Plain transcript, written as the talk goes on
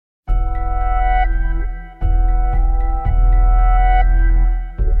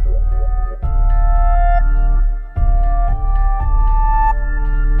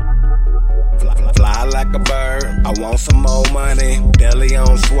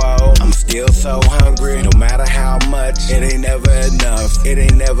still so hungry. No matter how much, it ain't never enough. It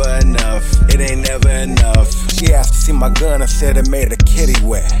ain't never enough. It ain't never enough. She asked to see my gun and said it made her kitty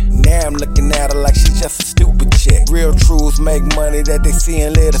wet. Now I'm looking at her like she's just a stupid chick. Real truths make money that they see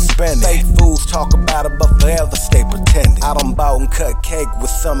and live to spend it. Fake fools talk about it but forever stay pretending. I done bought and cut cake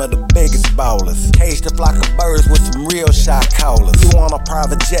with some of the biggest ballers. Caged a flock of birds with some real shot callers. You want a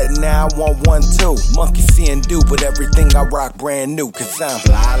private jet, now I want one too. Monkey see and do, but everything I rock brand new. Cause I'm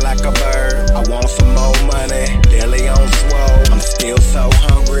fly like a bird, I want some more money. Daily on swole, I'm still so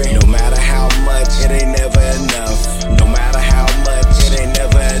hungry. No matter how much, it ain't never enough. No matter how much, it ain't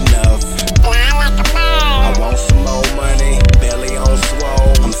never enough. I want some more money, belly on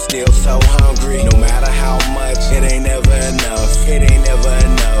swole. I'm still so hungry. No matter how much, it ain't never enough. It ain't never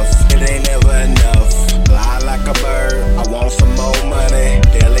enough. It ain't never enough. Fly like a bird, I want some more money.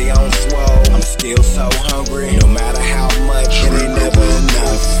 Belly on swole. I'm still so hungry. No matter how much, it ain't never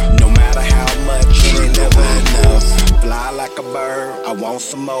enough. No matter how much, it ain't never enough. Fly like a bird, I want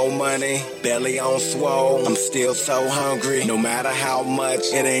some more money. Belly on swole. I'm still so hungry. No matter how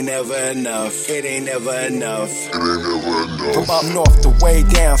much, it ain't never enough. It ain't never enough. It ain't never enough. From up north to way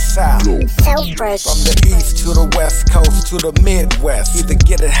down south. So fresh. From the east to the west coast to the midwest. Either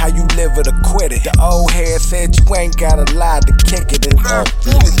get it how you live it or quit it. The old head said you ain't gotta lie to kick it.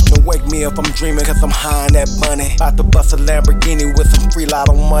 Don't wake me up, I'm dreaming cause I'm high on that money. About to bust a Lamborghini with some free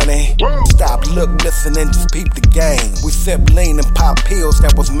lotto money. Stop, look, listen and just peep the game. We sip lean and pop pills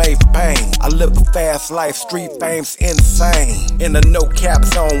that was made for pain. I live a fast life, street fame's insane. In a no cap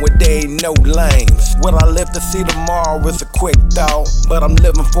zone where there ain't no lanes. Will I live to see tomorrow is a quick thought, but I'm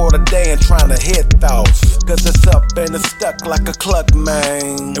living for the day and trying to hit thoughts. Cause it's up and it's stuck like a cluck,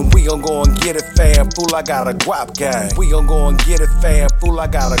 man. And we gon' go and get it, fam, fool, I got a guap gang. We gon' go and get it, fam, fool, I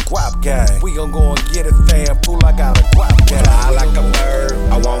got a guap gang. We gon' go and get it, fam, fool, I got a guap gang. Fly like a bird,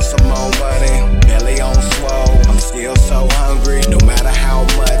 I want some more money. Belly on swole, I'm still so hungry. No matter how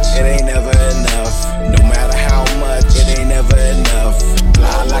much, it ain't never enough. No matter how much, it ain't never enough.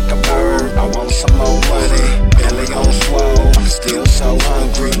 Fly like a bird, I want some more money. Belly on swole, I'm still so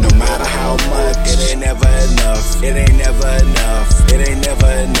hungry. No matter how much, it ain't never enough. It ain't never enough. It ain't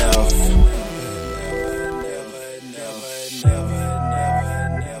never enough.